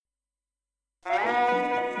All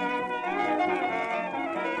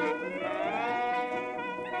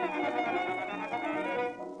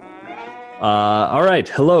right.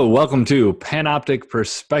 Hello. Welcome to Panoptic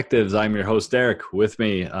Perspectives. I'm your host, Derek. With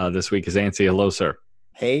me this week is Ansi. Hello, sir.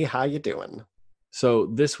 Hey, how you doing? So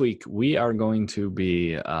this week we are going to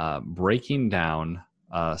be breaking down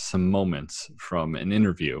some moments from an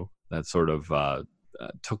interview that sort of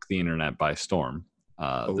took the internet by storm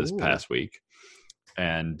this Ooh. past week.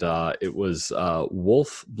 And it was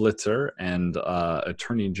Wolf Blitzer and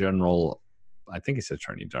Attorney General, I think he said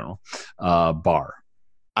Attorney General, Barr.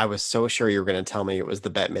 I was so sure you were going to tell me it was the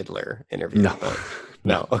Bette Midler interview. No. But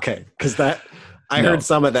no. Okay. Because I No. heard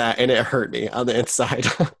some of that and it hurt me on the inside.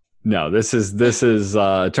 No, this is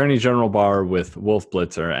Attorney General Barr with Wolf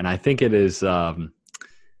Blitzer, and I think it is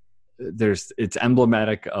it's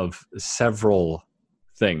emblematic of several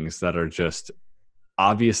things that are just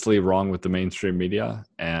obviously wrong with the mainstream media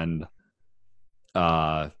and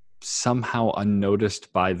somehow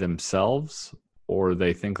unnoticed by themselves, or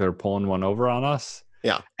they think they're pulling one over on us.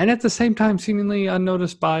 Yeah. And at the same time, seemingly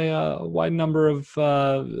unnoticed by a wide number of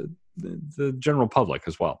the general public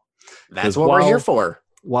as well. That's what we're here for.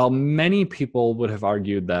 While many people would have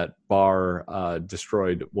argued that Barr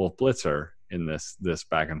destroyed Wolf Blitzer in this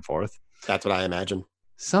back and forth, That's what I imagine.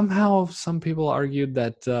 somehow some people argued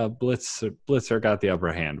that Blitzer got the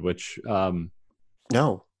upper hand, which,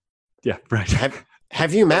 No. yeah, right.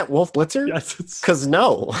 Have you met Wolf Blitzer? Yes, Because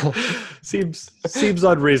no. seems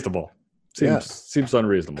unreasonable. Yeah. Seems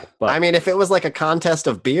unreasonable. But I mean, if it was like a contest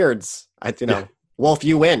of beards, Wolf,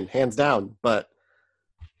 you win, hands down. But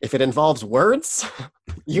if it involves words,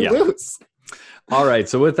 you lose. All right.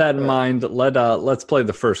 So with that in mind, let's play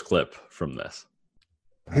the first clip from this.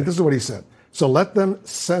 Hey, this is what he said. So let them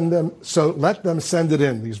send it in,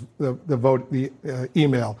 the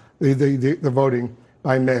email, the voting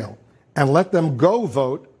by mail, and let them go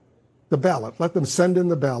vote the ballot. Let them send in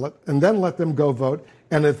the ballot, and then let them go vote.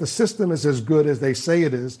 And if the system is as good as they say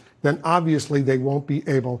it is, then obviously they won't be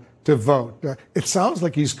able to vote. It sounds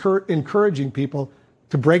like he's encouraging people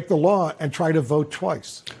to break the law and try to vote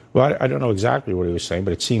twice. Well, I don't know exactly what he was saying,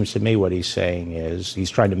 but it seems to me what he's saying is he's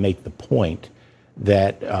trying to make the point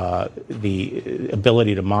that the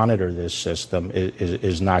ability to monitor this system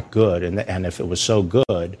is not good. And if it was so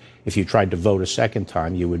good, if you tried to vote a second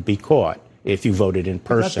time, you would be caught if you voted in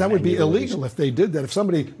person. That would be illegal if they did that. If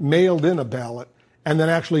somebody mailed in a ballot and then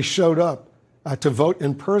actually showed up to vote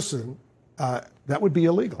in person, that would be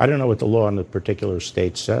illegal. I don't know what the law in the particular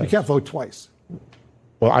state says. You can't vote twice.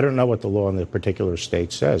 Well, I don't know what the law in the particular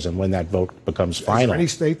state says and when that vote becomes final. Is there any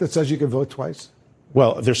state that says you can vote twice?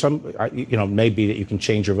 Well, there's some, maybe that you can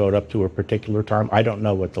change your vote up to a particular time. I don't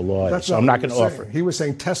know what the law is, so I'm not going to offer. He was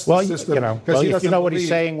saying test the system. If you know what he's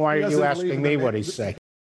saying, why are you asking me what he's saying?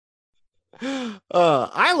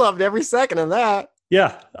 I loved every second of that.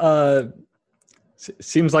 Yeah.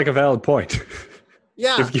 Seems like a valid point.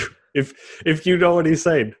 Yeah. If you know what he's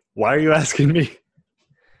saying, why are you asking me?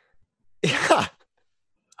 Yeah.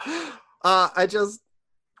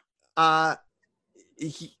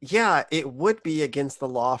 It would be against the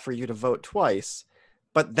law for you to vote twice,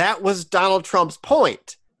 but that was Donald Trump's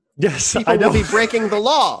point. Yes, people I know. will be breaking the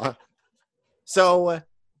law. So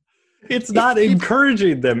it's not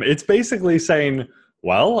encouraging them. It's basically saying,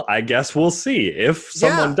 well, I guess we'll see. If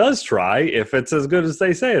someone does try, if it's as good as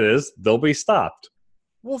they say it is, they'll be stopped.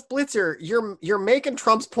 Wolf Blitzer, you're making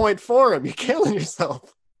Trump's point for him. You're killing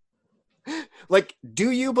yourself. Like,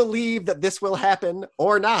 do you believe that this will happen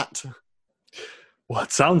or not? Well,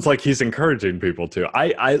 it sounds like he's encouraging people to.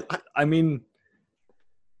 I mean,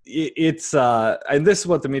 it's and this is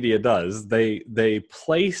what the media does. They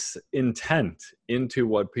place intent into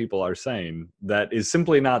what people are saying that is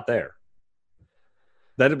simply not there.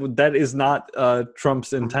 That is not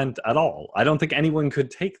Trump's intent at all. I don't think anyone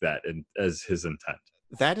could take that as his intent.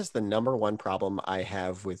 That is the number one problem I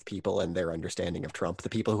have with people and their understanding of Trump, the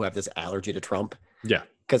people who have this allergy to Trump. Yeah.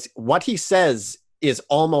 Because what he says is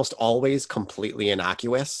almost always completely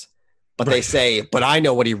innocuous, but they say, but I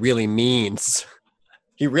know what he really means.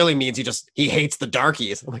 He really means he hates the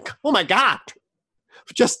darkies. I'm like, oh my God.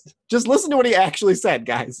 Just listen to what he actually said,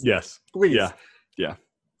 guys. Yes. Please. Yeah.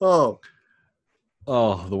 Oh,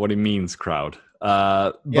 the what he means crowd.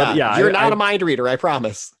 But you're not a mind reader, I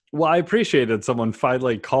promise. Well, I appreciated someone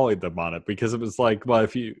finally calling them on it because it was like, well,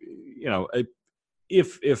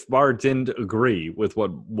 if Barr didn't agree with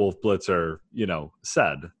what Wolf Blitzer,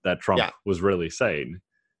 said that Trump was really saying,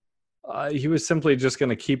 he was simply just going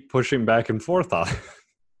to keep pushing back and forth on it.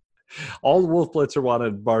 All Wolf Blitzer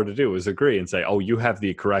wanted Barr to do was agree and say, oh, you have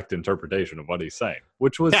the correct interpretation of what he's saying,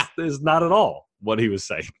 which is not at all what he was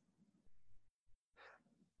saying.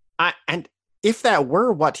 And if that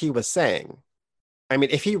were what he was saying, I mean,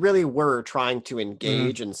 if he really were trying to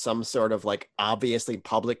engage in some sort of like obviously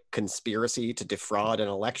public conspiracy to defraud an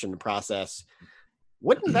election process,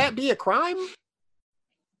 wouldn't that be a crime?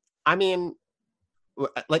 I mean,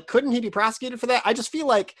 like, couldn't he be prosecuted for that? I just feel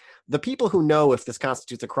like the people who know if this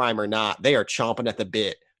constitutes a crime or not, they are chomping at the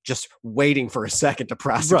bit, just waiting for a second to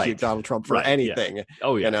prosecute Donald Trump for anything. Yeah.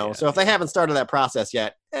 Oh, yeah. You know, so if they haven't started that process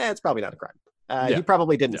yet, it's probably not a crime. He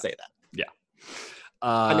probably didn't say that. Yeah.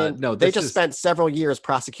 I mean, no, they just spent several years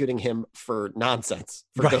prosecuting him for nonsense,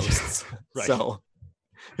 for ghosts. Right. So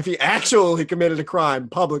if he actually committed a crime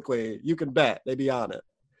publicly, you can bet they'd be on it.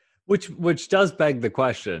 Which does beg the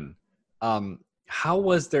question, how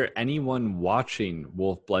was there anyone watching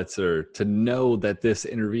Wolf Blitzer to know that this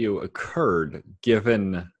interview occurred,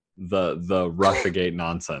 given the Russiagate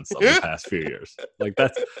nonsense of the past few years? Like,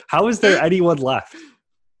 how is there anyone left?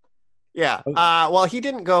 Yeah. Well, he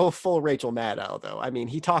didn't go full Rachel Maddow, though. I mean,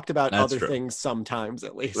 he talked about other things sometimes,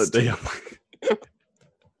 at least.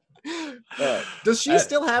 Does she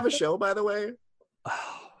still have a show, by the way?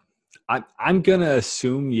 I'm gonna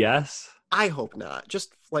assume yes. I hope not.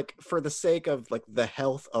 Just like for the sake of like the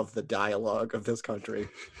health of the dialogue of this country.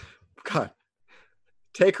 God,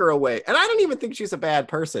 take her away. And I don't even think she's a bad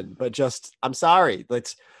person, but just, I'm sorry.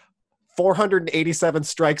 It's 487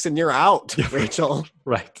 strikes and you're out, Rachel.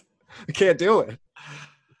 Right. I can't do it.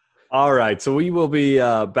 All right. So we will be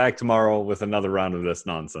back tomorrow with another round of this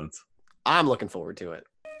nonsense. I'm looking forward to it.